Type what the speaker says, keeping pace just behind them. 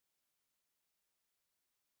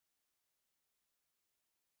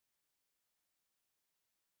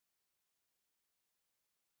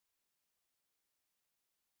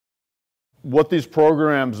what these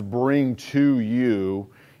programs bring to you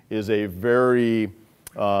is a very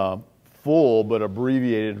full but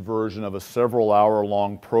abbreviated version of a several hour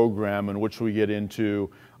long program in which we get into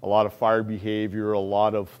a lot of fire behavior, a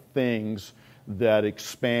lot of things that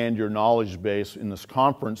expand your knowledge base. In this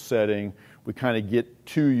conference setting, we kind of get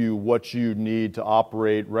to you what you need to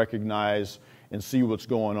operate, recognize, and see what's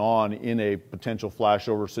going on in a potential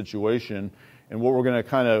flashover situation. And what we're going to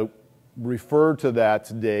kind of refer to that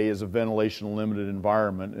today as a ventilation limited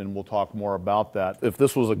environment, and we'll talk more about that. If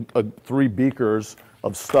this was 3 beakers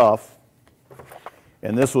of stuff,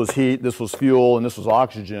 and this was heat, this was fuel, and this was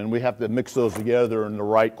oxygen, we have to mix those together in the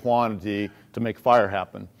right quantity to make fire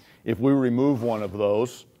happen. If we remove one of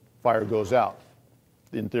those, fire goes out,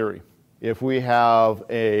 in theory. If we have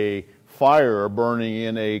a fire burning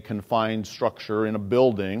in a confined structure in a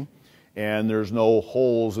building, and there's no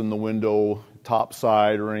holes in the window top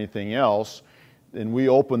side or anything else, then we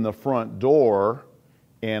open the front door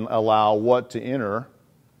and allow what to enter?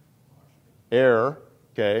 Air,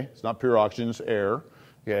 okay? It's not pure oxygen, it's air,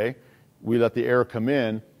 okay? We let the air come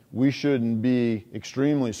in. We shouldn't be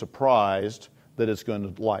extremely surprised that it's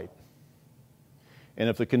going to light. And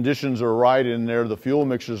if the conditions are right in there, the fuel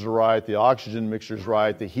mixtures are right, the oxygen mixture is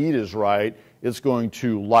right, the heat is right, it's going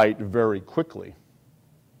to light very quickly.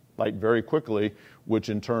 Light very quickly, which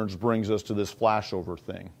in turn brings us to this flashover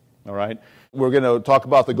thing. All right? We're going to talk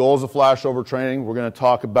about the goals of flashover training. We're going to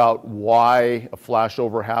talk about why a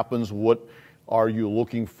flashover happens. What are you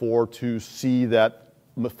looking for to see that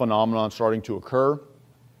phenomenon starting to occur?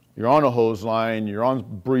 You're on a hose line, you're on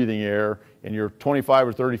breathing air, and you're 25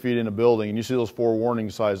 or 30 feet in a building, and you see those 4 warning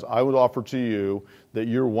signs. I would offer to you that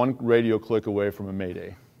you're 1 radio click away from a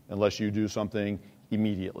mayday, unless you do something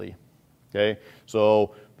immediately. Okay?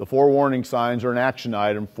 So the 4 warning signs are an action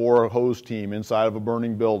item for a hose team inside of a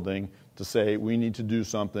burning building to say we need to do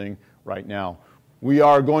something right now. We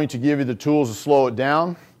are going to give you the tools to slow it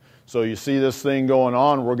down. So you see this thing going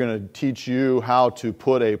on, we're going to teach you how to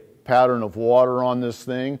put a pattern of water on this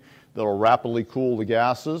thing that will rapidly cool the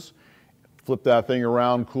gases. Flip that thing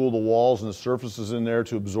around, cool the walls and the surfaces in there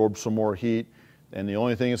to absorb some more heat. And the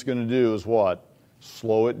only thing it's going to do is what?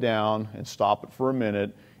 Slow it down and stop it for a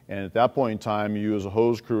minute. And at that point in time, you as a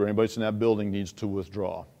hose crew or anybody that's in that building needs to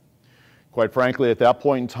withdraw. Quite frankly, at that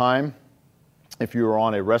point in time, if you are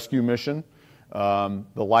on a rescue mission, the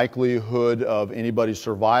likelihood of anybody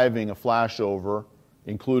surviving a flashover,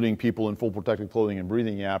 including people in full protective clothing and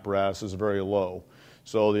breathing apparatus, is very low.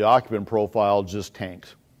 So the occupant profile just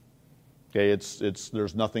tanked. Okay,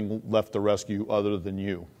 there's nothing left to rescue other than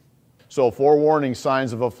you. So 4 warning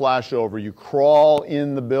signs of a flashover. You crawl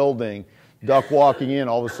in the building, duck walking in,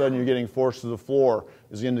 all of a sudden you're getting forced to the floor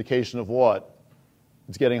is the indication of what?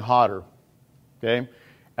 It's getting hotter. Okay?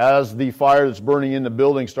 As the fire that's burning in the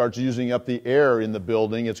building starts using up the air in the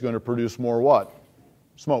building, it's going to produce more what?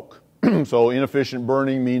 Smoke. So inefficient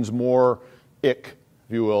burning means more ick,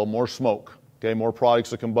 if you will, more smoke, okay, more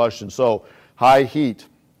products of combustion. So high heat,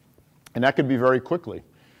 and that could be very quickly.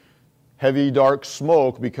 Heavy, dark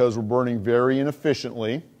smoke because we're burning very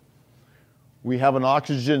inefficiently. We have an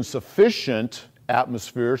oxygen sufficient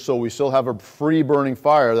atmosphere, so we still have a free burning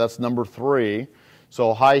fire. That's number 3.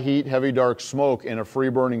 So high heat, heavy, dark smoke, and a free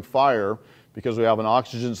burning fire because we have an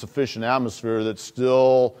oxygen sufficient atmosphere that's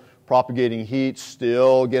still propagating heat,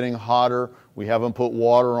 still getting hotter. We haven't put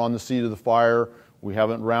water on the seat of the fire. We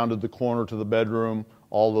haven't rounded the corner to the bedroom,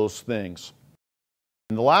 all those things.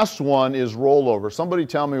 And the last one is rollover. Somebody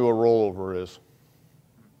tell me what rollover is.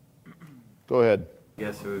 Go ahead. I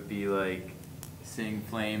guess it would be like seeing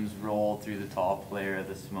flames roll through the top layer of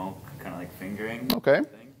the smoke, kind of like fingering. Okay.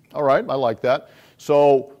 All right, I like that.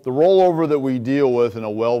 So the rollover that we deal with in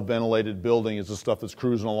a well-ventilated building is the stuff that's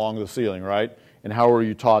cruising along the ceiling, right? And how are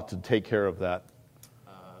you taught to take care of that?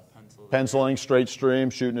 Penciling, straight stream,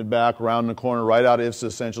 shooting it back, round the corner, right out of IFSA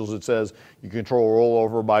Essentials. It says you control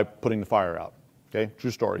rollover by putting the fire out. Okay,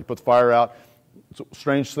 true story. You put the fire out. It's a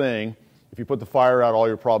strange thing. If you put the fire out, all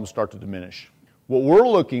your problems start to diminish. What we're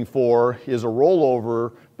looking for is a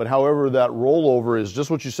rollover, but however that rollover is just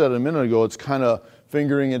what you said a minute ago. It's kind of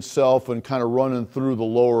fingering itself and kind of running through the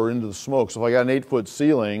lower into the smoke. So if I got an 8-foot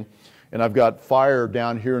ceiling and I've got fire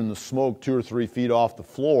down here in the smoke 2 or 3 feet off the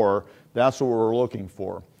floor, that's what we're looking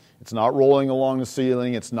for. It's not rolling along the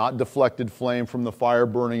ceiling. It's not deflected flame from the fire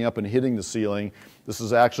burning up and hitting the ceiling. This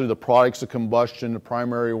is actually the products of combustion, the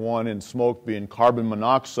primary one in smoke being carbon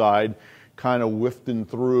monoxide, kind of wafting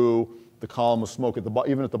through the column of smoke,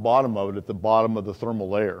 even at the bottom of it, at the bottom of the thermal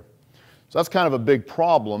layer. So that's kind of a big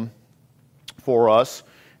problem for us.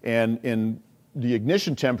 And the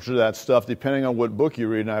ignition temperature of that stuff, depending on what book you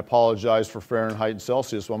read, and I apologize for Fahrenheit and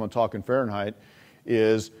Celsius, so I'm talking Fahrenheit,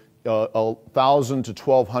 is 1,000 to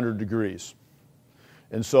 1,200 degrees.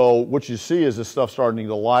 And so what you see is this stuff starting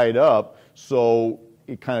to light up, so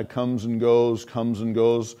it kind of comes and goes, comes and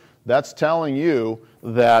goes. That's telling you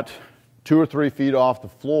that 2 or 3 feet off the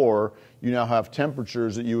floor, you now have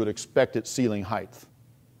temperatures that you would expect at ceiling height.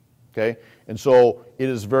 Okay? And so it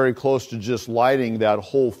is very close to just lighting that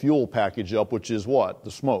whole fuel package up, which is what?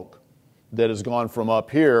 The smoke that has gone from up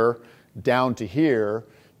here down to here,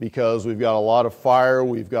 because we've got a lot of fire,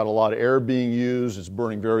 we've got a lot of air being used, it's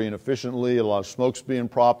burning very inefficiently, a lot of smoke's being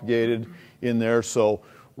propagated in there. So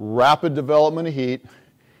rapid development of heat,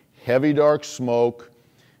 heavy dark smoke,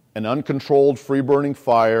 an uncontrolled free burning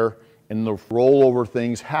fire, and the rollover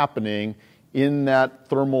things happening in that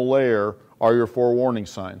thermal layer are your forewarning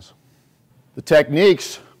signs. The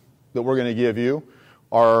techniques that we're going to give you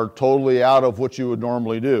are totally out of what you would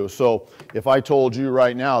normally do. So if I told you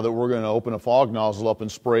right now that we're going to open a fog nozzle up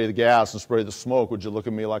and spray the gas and spray the smoke, would you look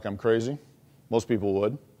at me like I'm crazy? Most people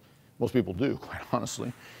would. Most people do, quite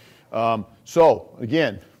honestly. So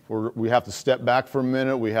again, we have to step back for a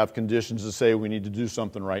minute. We have conditions that say we need to do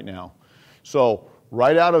something right now. So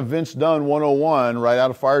right out of Vince Dunn 101, right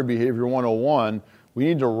out of Fire Behavior 101, we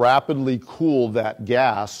need to rapidly cool that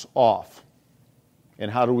gas off. And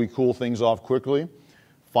how do we cool things off quickly?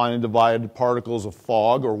 Finely divided particles of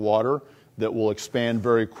fog or water that will expand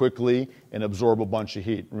very quickly and absorb a bunch of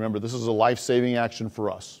heat. Remember, this is a life-saving action for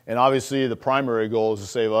us. And obviously, the primary goal is to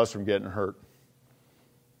save us from getting hurt.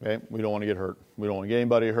 Okay? We don't want to get hurt. We don't want to get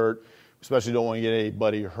anybody hurt. Especially don't want to get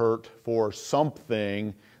anybody hurt for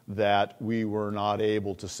something that we were not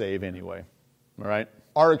able to save anyway. All right?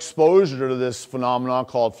 Our exposure to this phenomenon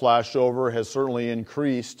called flashover has certainly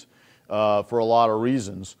increased for a lot of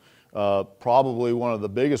reasons. Probably one of the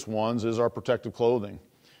biggest ones is our protective clothing.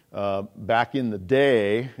 Back in the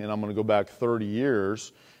day, and I'm going to go back 30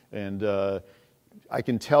 years, and I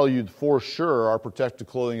can tell you for sure our protective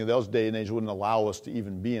clothing in those day and age wouldn't allow us to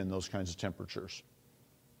even be in those kinds of temperatures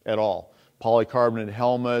at all. Polycarbonate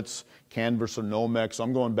helmets, canvas or Nomex.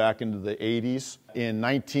 I'm going back into the 80s. In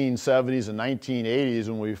 1970s and 1980s,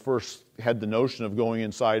 when we first had the notion of going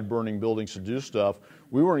inside burning buildings to do stuff,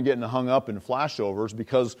 we weren't getting hung up in flashovers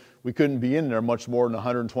because we couldn't be in there much more than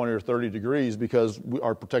 120 or 30 degrees because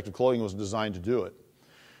our protective clothing was designed to do it.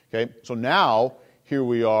 Okay, so now here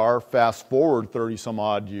we are, fast forward 30 some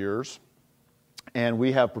odd years, and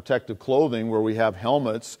we have protective clothing where we have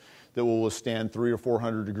helmets that will withstand 300 or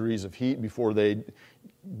 400 degrees of heat before they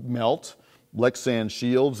melt. Lexan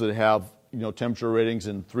shields that have temperature ratings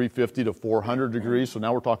in 350 to 400 degrees, so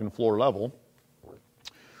now we're talking floor level.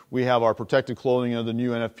 We have our protective clothing under the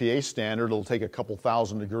new NFPA standard. It'll take a couple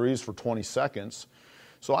thousand degrees for 20 seconds.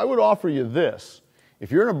 So I would offer you this.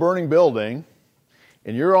 If you're in a burning building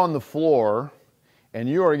and you're on the floor and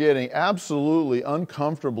you are getting absolutely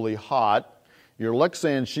uncomfortably hot, your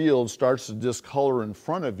Lexan shield starts to discolor in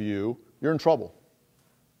front of you, you're in trouble.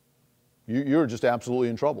 You're just absolutely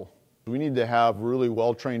in trouble. We need to have really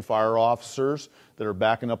well-trained fire officers that are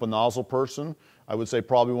backing up a nozzle person. I would say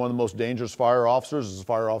probably one of the most dangerous fire officers is a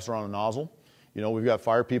fire officer on a nozzle. We've got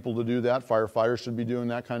fire people to do that. Firefighters should be doing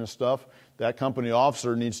that kind of stuff. That company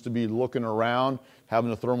officer needs to be looking around,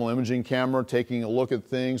 having a thermal imaging camera, taking a look at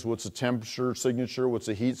things. What's the temperature signature? What's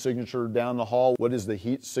the heat signature down the hall? What is the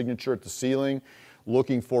heat signature at the ceiling?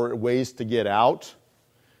 Looking for ways to get out.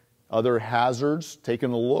 Other hazards,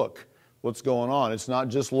 taking a look. What's going on? It's not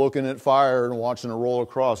just looking at fire and watching it roll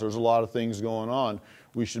across. There's a lot of things going on.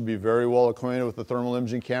 We should be very well acquainted with the thermal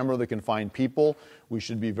imaging camera that can find people. We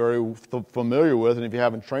should be very familiar with, and if you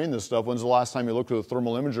haven't trained this stuff, when's the last time you looked at a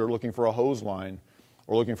thermal imager looking for a hose line,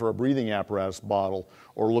 or looking for a breathing apparatus bottle,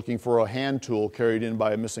 or looking for a hand tool carried in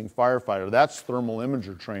by a missing firefighter? That's thermal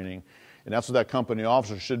imager training, and that's what that company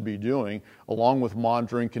officer should be doing, along with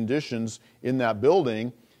monitoring conditions in that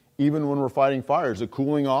building, even when we're fighting fires. Is it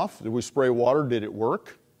cooling off? Did we spray water? Did it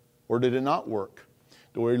work? Or did it not work?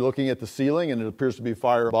 We're looking at the ceiling and it appears to be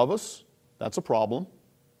fire above us. That's a problem.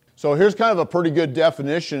 So here's kind of a pretty good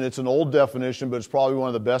definition. It's an old definition, but it's probably one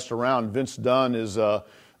of the best around. Vince Dunn is a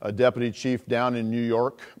deputy chief down in New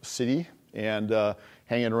York City and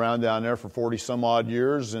hanging around down there for 40 some odd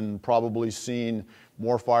years and probably seen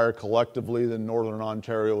more fire collectively than Northern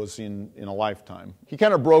Ontario has seen in a lifetime. He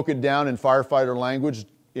kind of broke it down in firefighter language,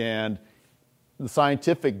 and the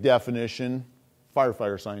scientific definition,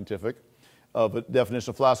 firefighter scientific, of a definition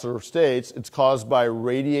of flashover states, it's caused by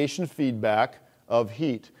radiation feedback of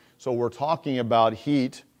heat. So we're talking about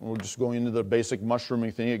heat, and we're just going into the basic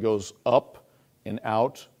mushrooming thing. It goes up and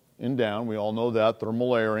out and down. We all know that, thermal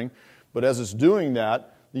layering. But as it's doing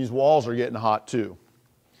that, these walls are getting hot too.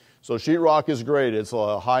 So sheetrock is great. It's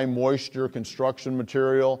a high moisture construction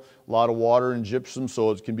material, a lot of water and gypsum,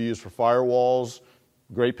 so it can be used for firewalls,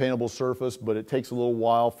 great paintable surface, but it takes a little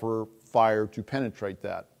while for fire to penetrate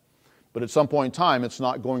that. But at some point in time, it's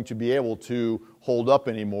not going to be able to hold up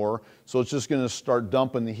anymore, so it's just going to start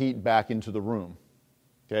dumping the heat back into the room.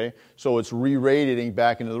 Okay? So it's re-radiating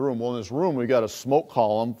back into the room. Well, in this room, we've got a smoke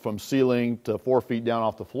column from ceiling to 4 feet down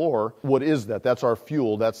off the floor. What is that? That's our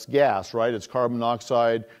fuel. That's gas, right? It's carbon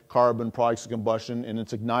monoxide, carbon, products of combustion, and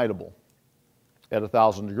it's ignitable at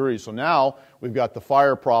 1,000 degrees. So now we've got the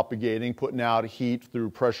fire propagating, putting out heat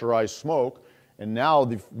through pressurized smoke, and now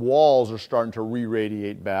the walls are starting to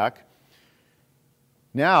re-radiate back.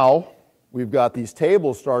 Now we've got these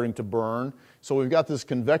tables starting to burn. So we've got this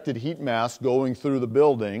convected heat mass going through the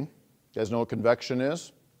building. You guys know what convection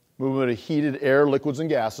is? Movement of heated air, liquids, and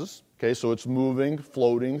gases. Okay, so it's moving,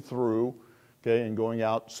 floating through, okay, and going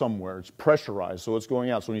out somewhere. It's pressurized, so it's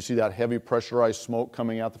going out. So when you see that heavy pressurized smoke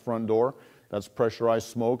coming out the front door, that's pressurized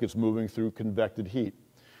smoke. It's moving through convected heat.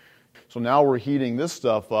 So now we're heating this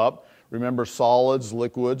stuff up. Remember, solids,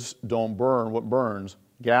 liquids don't burn. What burns?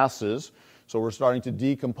 Gases. So we're starting to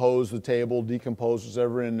decompose the table, decompose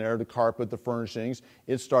whatever in there, the carpet, the furnishings.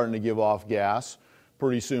 It's starting to give off gas.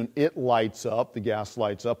 Pretty soon it lights up, the gas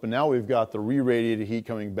lights up, and now we've got the re-radiated heat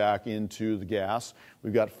coming back into the gas.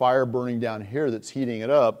 We've got fire burning down here that's heating it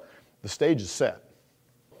up. The stage is set.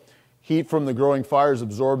 Heat from the growing fire is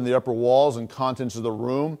absorbed in the upper walls and contents of the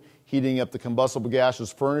room, heating up the combustible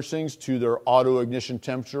gaseous furnishings to their auto-ignition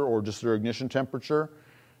temperature or just their ignition temperature.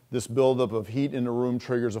 This buildup of heat in the room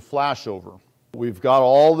triggers a flashover. We've got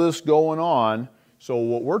all this going on, so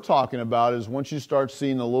what we're talking about is once you start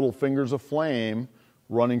seeing the little fingers of flame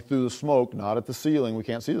running through the smoke, not at the ceiling, we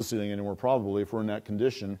can't see the ceiling anymore probably if we're in that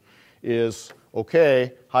condition, is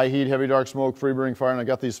okay, high heat, heavy dark smoke, free burning fire, and I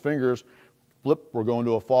got these fingers, flip, we're going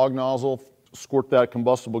to a fog nozzle, squirt that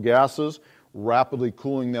combustible gases, rapidly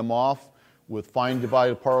cooling them off with finely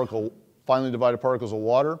divided particles of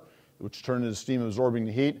water, which turn into steam absorbing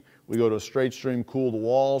the heat. We go to a straight stream, cool the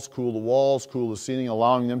walls, cool the walls, cool the ceiling,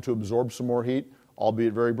 allowing them to absorb some more heat,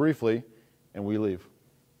 albeit very briefly, and we leave.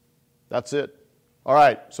 That's it. All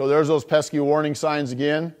right, so there's those pesky warning signs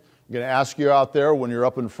again. I'm going to ask you out there when you're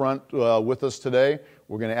up in front with us today,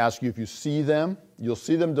 we're going to ask you if you see them. You'll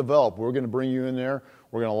see them develop. We're going to bring you in there.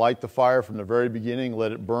 We're going to light the fire from the very beginning,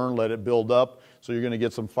 let it burn, let it build up. So you're going to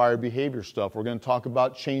get some fire behavior stuff. We're going to talk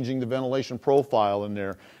about changing the ventilation profile in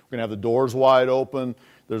there. We're going to have the doors wide open.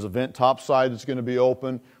 There's a vent top side that's going to be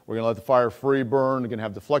open. We're going to let the fire free burn. We're going to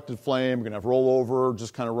have deflected flame. We're going to have rollover,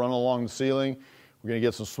 just kind of run along the ceiling. We're going to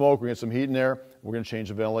get some smoke. We're going to get some heat in there. We're going to change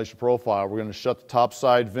the ventilation profile. We're going to shut the top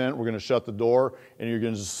side vent. We're going to shut the door. And you're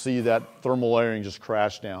going to see that thermal layering just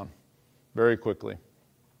crash down very quickly.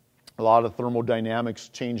 A lot of thermodynamics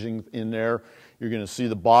changing in there. You're going to see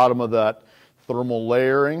the bottom of that thermal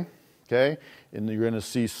layering, okay? And you're going to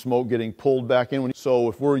see smoke getting pulled back in. So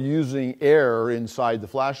if we're using air inside the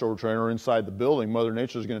flashover train or inside the building, Mother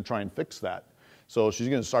Nature is going to try and fix that. So she's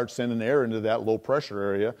going to start sending air into that low pressure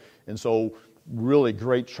area. And so really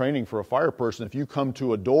great training for a fire person. If you come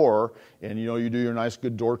to a door and you do your nice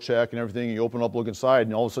good door check and everything, and you open up, look inside,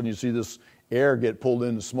 and all of a sudden you see this air get pulled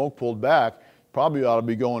in, the smoke pulled back, probably ought to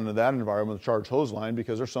be going to that environment with a charged hose line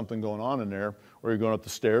because there's something going on in there where you're going up the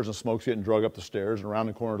stairs and smoke's getting drug up the stairs and around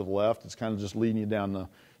the corner to the left. It's kind of just leading you down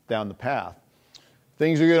the path.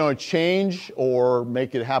 Things are going to change or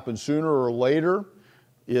make it happen sooner or later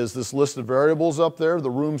is this list of variables up there, the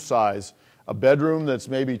room size. A bedroom that's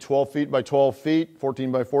maybe 12 feet by 12 feet,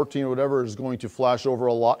 14 by 14 or whatever is going to flash over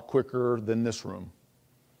a lot quicker than this room.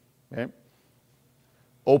 Okay?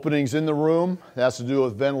 Openings in the room, that has to do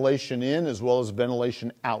with ventilation in as well as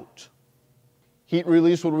ventilation out. Heat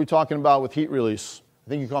release, what are we talking about with heat release? I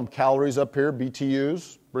think you call them calories up here,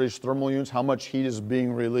 BTUs, British thermal units. How much heat is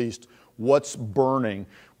being released? What's burning?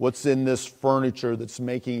 What's in this furniture that's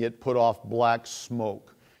making it put off black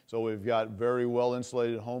smoke? So we've got very well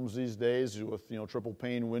insulated homes these days with triple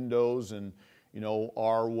pane windows and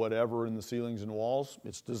R whatever in the ceilings and walls.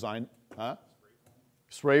 It's designed,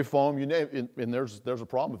 spray foam, you name it, and there's a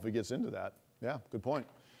problem if it gets into that. Yeah, good point.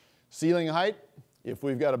 Ceiling height, if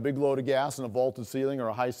we've got a big load of gas in a vaulted ceiling or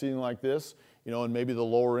a high ceiling like this, and maybe the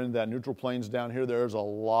lower end, that neutral plane's down here, there's a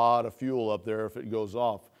lot of fuel up there. If it goes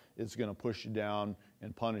off, it's going to push you down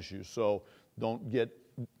and punish you. So don't get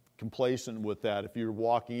complacent with that. If you're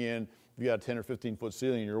walking in, if you got a 10 or 15 foot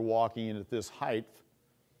ceiling and you're walking in at this height,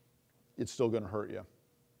 it's still going to hurt you.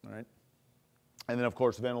 All right? And then, of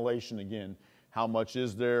course, ventilation again. How much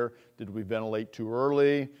is there? Did we ventilate too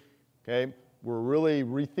early? Okay. we're really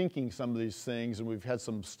rethinking some of these things, and we've had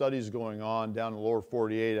some studies going on down in the lower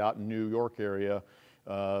 48 out in New York area,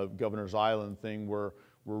 Governor's Island thing, where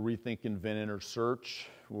we're rethinking vent-enter search.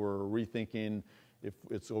 We're rethinking if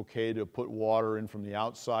it's okay to put water in from the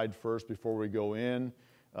outside first before we go in.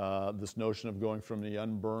 This notion of going from the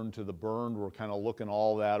unburned to the burned, we're kind of looking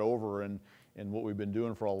all that over, and what we've been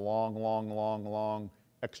doing for a long,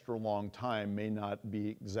 extra long time may not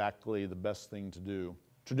be exactly the best thing to do.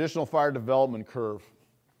 Traditional fire development curve.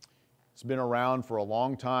 It's been around for a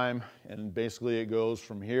long time, and basically it goes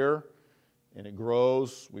from here and it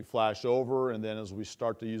grows, we flash over, and then as we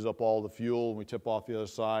start to use up all the fuel and we tip off the other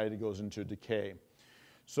side, it goes into decay.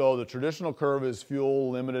 So the traditional curve is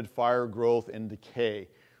fuel, limited fire growth, and decay.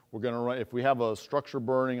 We're going to run, if we have a structure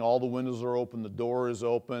burning, all the windows are open, the door is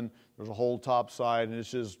open, there's a hole top side, and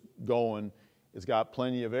it's just going. It's got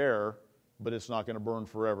plenty of air, but it's not going to burn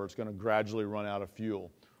forever. It's going to gradually run out of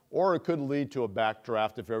fuel. Or it could lead to a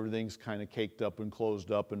backdraft if everything's kind of caked up and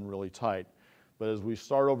closed up and really tight. But as we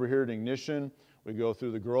start over here at ignition, we go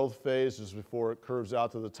through the growth phase. Just before it curves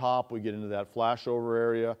out to the top, we get into that flashover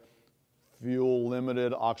area. Fuel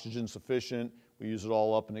limited, oxygen sufficient. We use it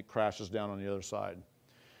all up and it crashes down on the other side.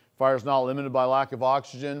 Fire is not limited by lack of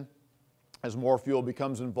oxygen. As more fuel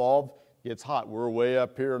becomes involved, it gets hot. We're way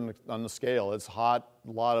up here on the scale. It's hot.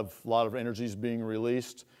 A lot of energy is being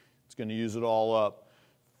released. It's going to use it all up.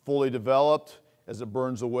 Fully developed, as it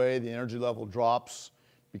burns away, the energy level drops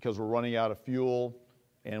because we're running out of fuel,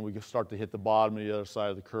 and we can start to hit the bottom of the other side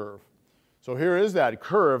of the curve. So here is that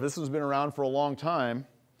curve. This has been around for a long time.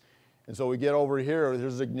 And so we get over here,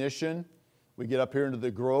 there's ignition. We get up here into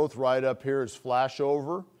the growth. Right up here is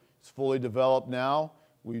flashover. It's fully developed now.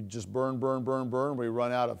 We just burn. We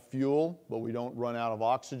run out of fuel, but we don't run out of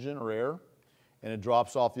oxygen or air. And it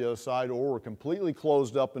drops off the other side, or we're completely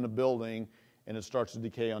closed up in a building and it starts to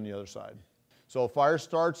decay on the other side. So a fire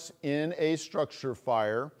starts in a structure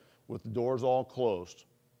fire with the doors all closed,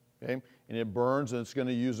 okay? And it burns and it's going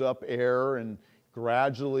to use up air, and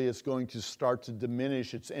gradually it's going to start to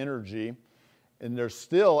diminish its energy. And there's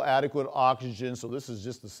still adequate oxygen, so this is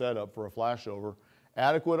just the setup for a flashover,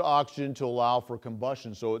 adequate oxygen to allow for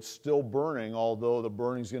combustion. So it's still burning, although the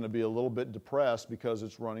burning is going to be a little bit depressed because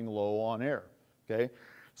it's running low on air, okay?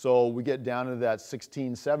 So we get down to that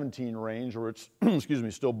 16, 17 range where it's, excuse me,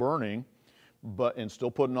 still burning, and still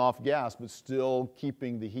putting off gas, but still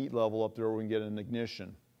keeping the heat level up there where we can get an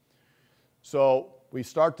ignition. So we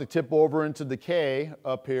start to tip over into decay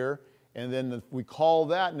up here, and then we call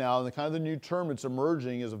that now, and kind of the new term that's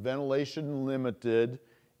emerging is a ventilation limited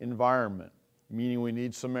environment, meaning we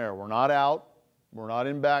need some air. We're not out, we're not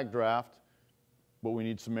in backdraft, but we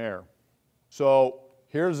need some air. So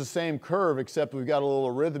here's the same curve, except we've got a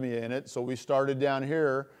little arrhythmia in it. So we started down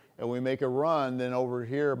here and we make a run, then over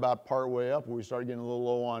here about part way up where we start getting a little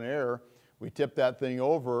low on air, we tip that thing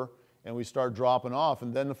over and we start dropping off,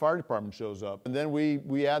 and then the fire department shows up. And then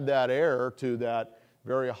we add that air to that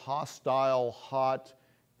very hostile, hot,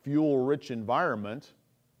 fuel-rich environment,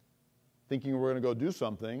 thinking we're going to go do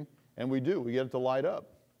something, and we do. We get it to light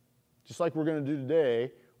up. Just like we're going to do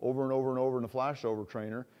today, over and over in the flashover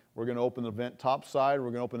trainer. We're going to open the vent top side,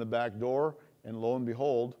 we're going to open the back door, and lo and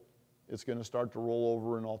behold, it's going to start to roll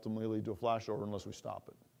over and ultimately lead to a flashover unless we stop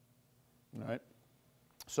it. All right?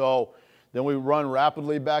 So then we run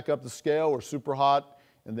rapidly back up the scale, we're super hot,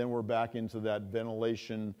 and then we're back into that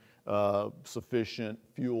ventilation sufficient,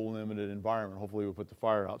 fuel limited environment. Hopefully we put the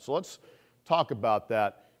fire out. So let's talk about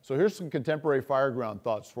that. So here's some contemporary fireground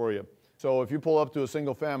thoughts for you. So if you pull up to a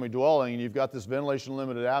single family dwelling and you've got this ventilation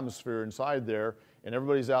limited atmosphere inside there, and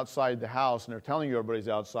everybody's outside the house and they're telling you everybody's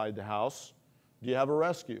outside the house, do you have a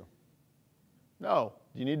rescue? No.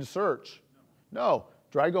 Do you need to search? No.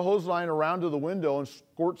 Drag a hose line around to the window and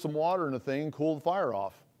squirt some water in the thing and cool the fire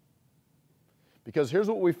off. Because here's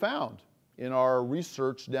what we found in our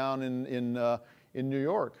research down in New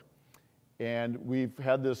York. And we've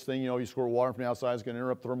had this thing, you squirt water from the outside, it's going to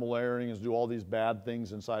interrupt thermal layering and do all these bad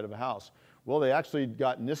things inside of a house. Well, they actually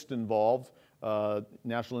got NIST involved,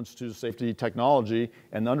 National Institute of Safety Technology,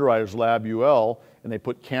 and the Underwriters Lab, UL, and they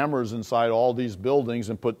put cameras inside all these buildings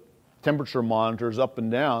and put temperature monitors up and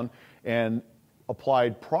down, and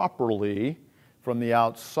applied properly from the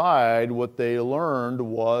outside. What they learned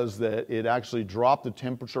was that it actually dropped the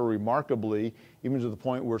temperature remarkably, even to the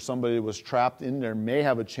point where somebody that was trapped in there may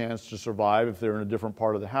have a chance to survive if they're in a different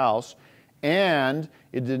part of the house, and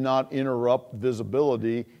it did not interrupt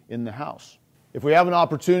visibility in the house. If we have an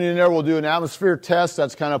opportunity in there, we'll do an atmosphere test.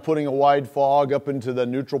 That's kind of putting a wide fog up into the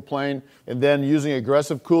neutral plane, and then using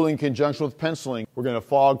aggressive cooling in conjunction with penciling. We're going to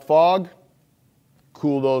fog,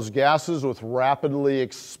 cool those gases with rapidly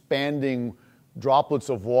expanding droplets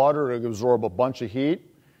of water to absorb a bunch of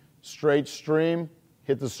heat, straight stream,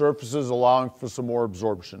 hit the surfaces, allowing for some more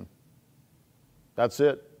absorption. That's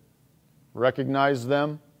it. Recognize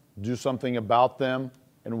them, do something about them,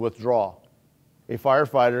 and withdraw. A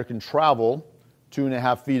firefighter can travel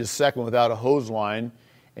 2.5 feet a second without a hose line,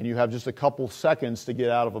 and you have just a couple seconds to get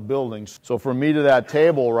out of a building. So from me to that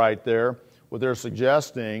table right there, what they're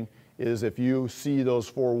suggesting is if you see those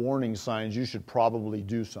 4 warning signs, you should probably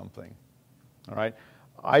do something. All right?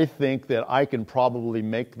 I think that I can probably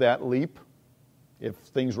make that leap if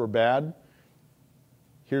things were bad.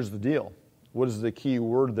 Here's the deal. What is the key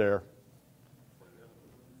word there?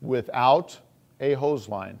 Without a hose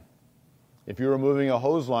line. If you're removing a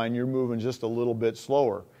hose line, you're moving just a little bit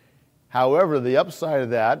slower. However, the upside of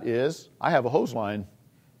that is I have a hose line.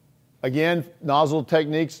 Again, nozzle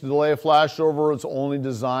techniques to delay a flashover, it's only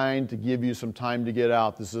designed to give you some time to get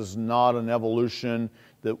out. This is not an evolution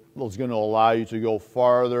that is going to allow you to go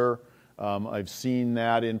farther. I've seen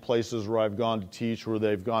that in places where I've gone to teach, where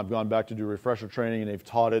they've gone back to do refresher training, and they've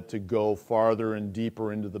taught it to go farther and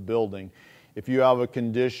deeper into the building. If you have a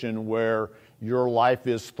condition where your life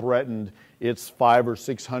is threatened, it's 500 or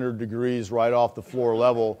 600 degrees right off the floor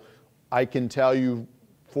level, I can tell you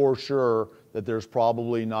for sure that there's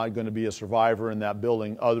probably not going to be a survivor in that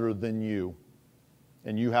building other than you.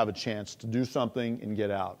 And you have a chance to do something and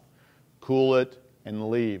get out. Cool it and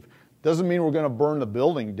leave. Doesn't mean we're going to burn the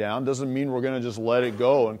building down. Doesn't mean we're going to just let it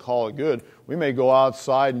go and call it good. We may go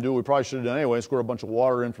outside and do what we probably should have done anyway, squirt a bunch of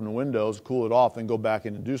water in from the windows, cool it off, and go back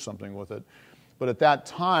in and do something with it. But at that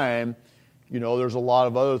time, you know, there's a lot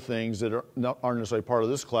of other things that aren't necessarily part of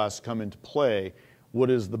this class come into play. What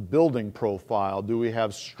is the building profile? Do we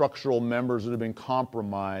have structural members that have been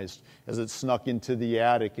compromised? Has it snuck into the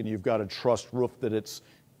attic and you've got a truss roof that it's,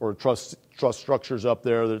 or truss structures up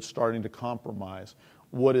there that it's starting to compromise?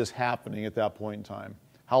 What is happening at that point in time?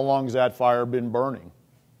 How long has that fire been burning?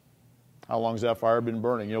 How long has that fire been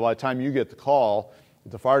burning? You know, by the time you get the call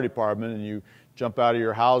at the fire department and you jump out of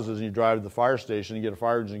your houses and you drive to the fire station and get a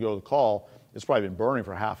fire engine and go to the call, it's probably been burning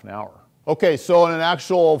for half an hour. Okay, so in an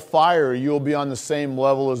actual fire, you'll be on the same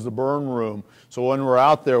level as the burn room. So when we're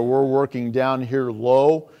out there, we're working down here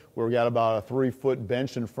low, where we got about a 3-foot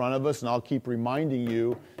bench in front of us, and I'll keep reminding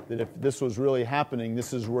you that if this was really happening,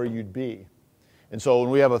 this is where you'd be. And so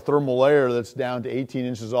when we have a thermal layer that's down to 18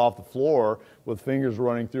 inches off the floor, with fingers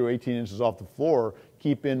running through 18 inches off the floor,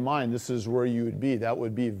 keep in mind this is where you would be. That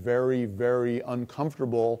would be very, very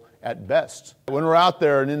uncomfortable at best. When we're out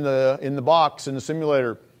there and in the box, in the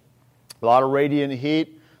simulator, a lot of radiant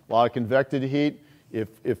heat, a lot of convected heat.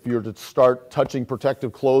 If you're to start touching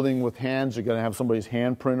protective clothing with hands, you're going to have somebody's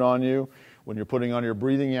handprint on you. When you're putting on your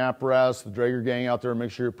breathing apparatus, the Dräger gang out there, make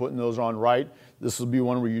sure you're putting those on right. This will be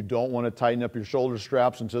one where you don't want to tighten up your shoulder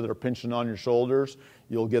straps until they're pinching on your shoulders.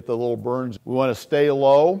 You'll get the little burns. We want to stay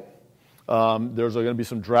low. There's going to be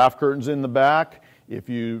some draft curtains in the back. If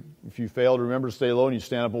you fail to remember to stay low and you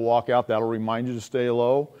stand up and walk out, that'll remind you to stay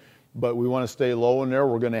low. But we want to stay low in there.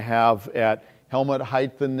 We're going to have at helmet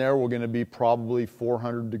height in there, we're going to be probably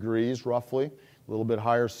 400 degrees roughly. A little bit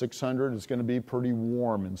higher, 600. It's going to be pretty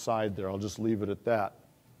warm inside there. I'll just leave it at that.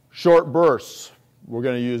 Short bursts. We're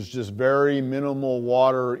going to use just very minimal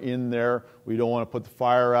water in there. We don't want to put the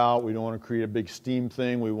fire out. We don't want to create a big steam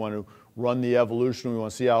thing. We want to run the evolution. We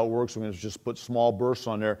want to see how it works. We're going to just put small bursts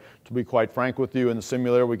on there. To be quite frank with you, in the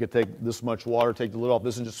simulator, we could take this much water, take the lid off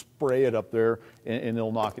this, and just spray it up there, and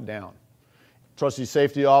it'll knock it down. Trusty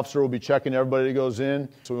safety officer will be checking everybody that goes in,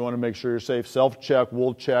 so we want to make sure you're safe. Self-check,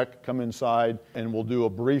 we'll check, come inside, and we'll do a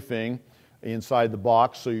briefing inside the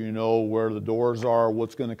box so you know where the doors are,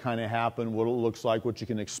 what's going to kind of happen, what it looks like, what you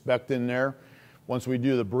can expect in there. Once we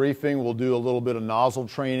do the briefing, we'll do a little bit of nozzle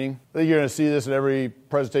training. I think you're going to see this at every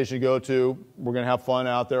presentation you go to. We're going to have fun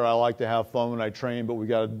out there. I like to have fun when I train, but we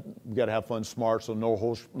got to have fun smart, so no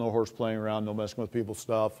horse playing around, no messing with people's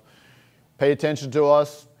stuff. Pay attention to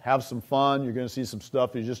us. Have some fun. You're going to see some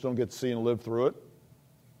stuff you just don't get to see and live through it.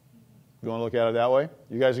 You want to look at it that way?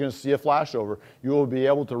 You guys are going to see a flashover. You will be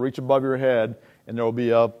able to reach above your head, and there will be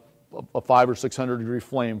a 500 or 600 degree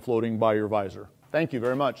flame floating by your visor. Thank you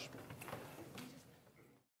very much.